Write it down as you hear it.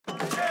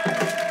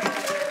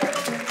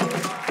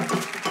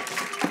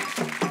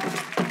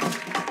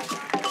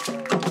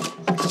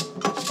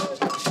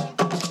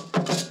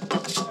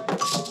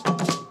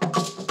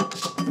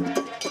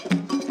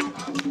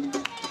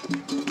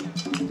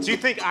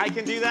think I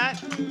can do that?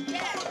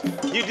 Yes.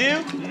 You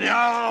do?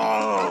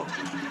 No!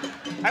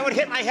 I would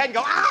hit my head and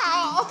go,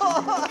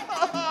 ow!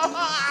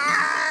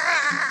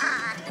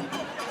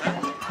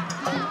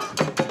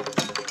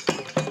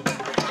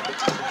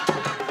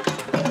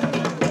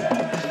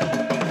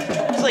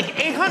 It's like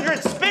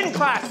 800 spin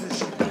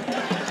classes.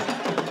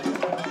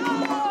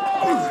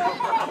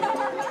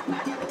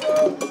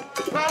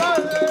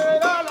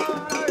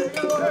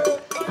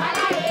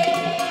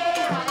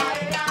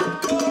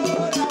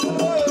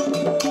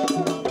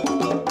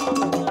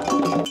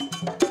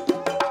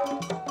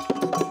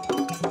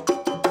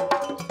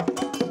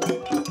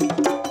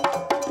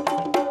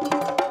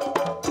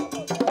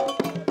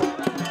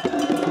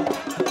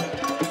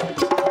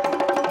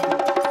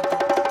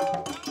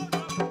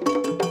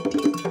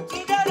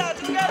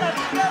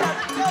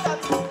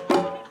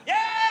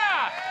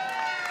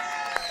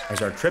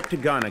 As our trip to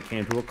Ghana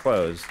came to a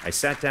close, I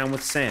sat down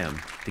with Sam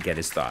to get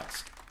his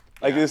thoughts.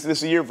 Like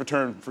this year of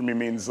return for me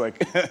means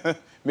like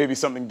maybe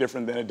something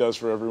different than it does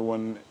for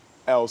everyone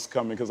else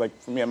coming. Because like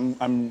for me,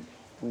 I'm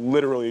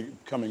literally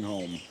coming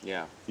home.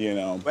 Yeah. You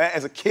know, but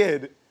as a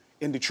kid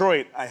in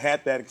Detroit, I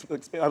had that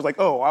experience. I was like,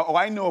 oh,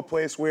 I know a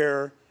place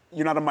where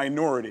you're not a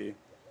minority,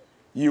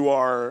 you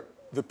are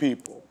the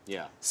people.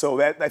 Yeah. So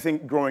that, I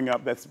think growing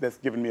up, that's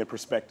given me a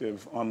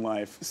perspective on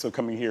life. So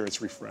coming here,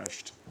 it's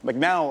refreshed. Like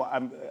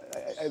now,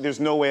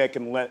 there's no way I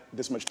can let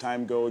this much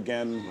time go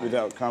again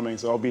without coming.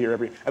 So I'll be here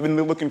I've been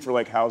looking for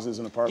like houses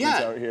and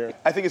apartments out here.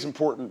 I think it's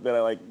important that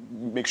I like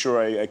make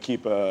sure I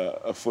keep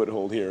a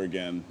foothold here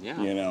again.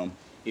 Yeah. You know.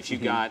 If you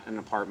got an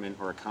apartment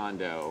or a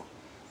condo,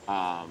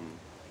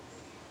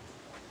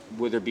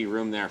 would there be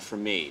room there for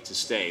me to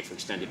stay for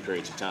extended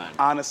periods of time?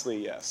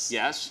 Honestly, yes.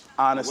 Yes?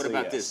 Honestly, what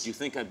about yes. this? Do you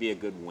think I'd be a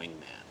good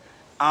wingman?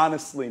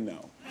 Honestly, no.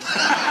 What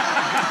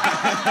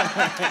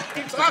are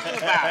you talking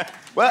about?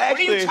 Well,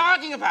 actually, what are you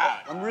talking about?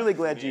 I'm really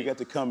glad you got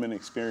to come and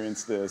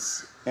experience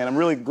this, and I'm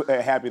really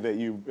happy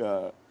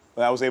that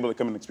I was able to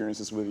come and experience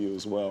this with you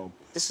as well.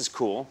 This is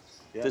cool.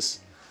 Yeah.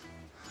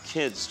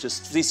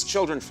 These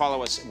children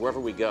follow us wherever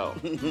we go.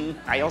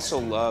 I also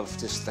love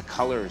just the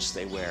colors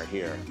they wear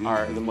here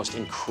are the most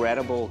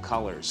incredible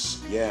colors.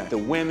 Yeah. The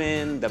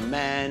women, the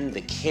men, the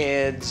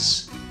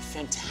kids.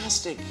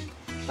 Fantastic,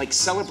 like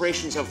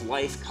celebrations of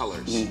life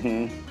colors.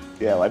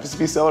 Yeah, life is to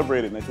be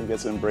celebrated, and I think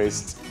that's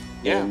embraced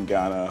in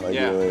Ghana like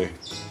really,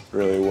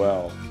 really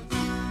well.